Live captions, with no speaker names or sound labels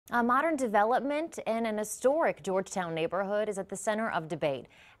A modern development in an historic Georgetown neighborhood is at the center of debate.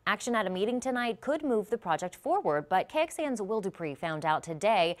 Action at a meeting tonight could move the project forward, but KXAN's Will Dupree found out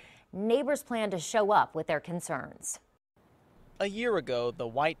today neighbors plan to show up with their concerns. A year ago, the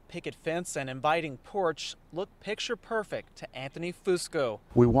white picket fence and inviting porch looked picture perfect to Anthony Fusco.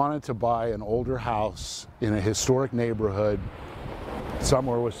 We wanted to buy an older house in a historic neighborhood,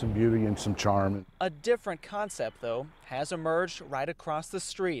 somewhere with some beauty and some charm. A different concept, though, has emerged right across the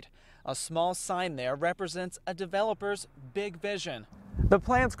street. A small sign there represents a developer's big vision. The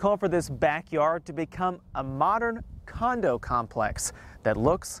plans call for this backyard to become a modern condo complex that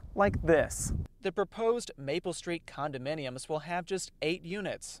looks like this. The proposed Maple Street condominiums will have just 8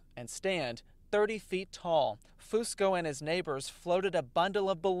 units and stand 30 feet tall. Fusco and his neighbors floated a bundle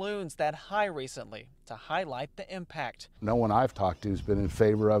of balloons that high recently to highlight the impact. No one I've talked to has been in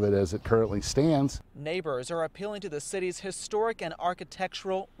favor of it as it currently stands. Neighbors are appealing to the city's Historic and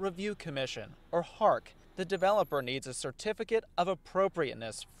Architectural Review Commission, or HARC. The developer needs a certificate of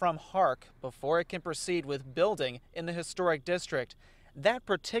appropriateness from HARC before it can proceed with building in the historic district. That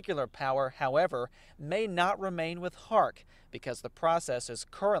particular power, however, may not remain with HARC because the process is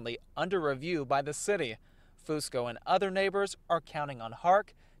currently under review by the city. Fusco and other neighbors are counting on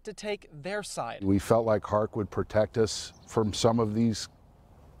HARC to take their side. We felt like HARC would protect us from some of these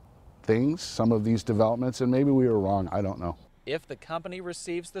things, some of these developments, and maybe we were wrong. I don't know. If the company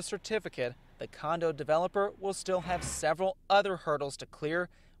receives the certificate, the condo developer will still have several other hurdles to clear,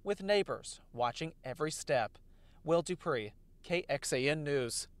 with neighbors watching every step. Will Dupree, KXAN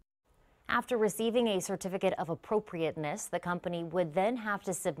News. After receiving a certificate of appropriateness, the company would then have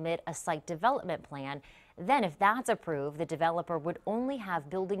to submit a site development plan. Then, if that's approved, the developer would only have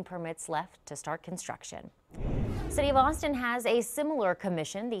building permits left to start construction. City of Austin has a similar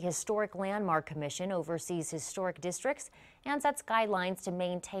commission. The Historic Landmark Commission oversees historic districts and sets guidelines to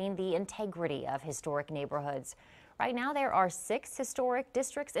maintain the integrity of historic neighborhoods. Right now, there are 6 historic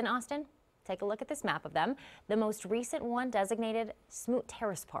districts in Austin. Take a look at this map of them. The most recent one, designated Smoot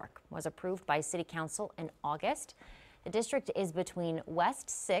Terrace Park, was approved by City Council in August. The district is between West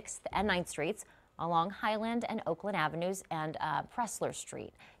 6th and 9th Streets, along Highland and Oakland Avenues and Pressler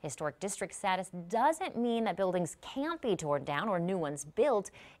Street. Historic district status doesn't mean that buildings can't be torn down or new ones built.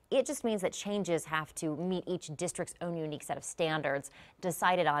 It just means that changes have to meet each district's own unique set of standards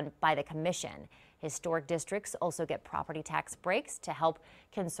decided on by the commission. Historic districts also get property tax breaks to help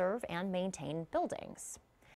conserve and maintain buildings.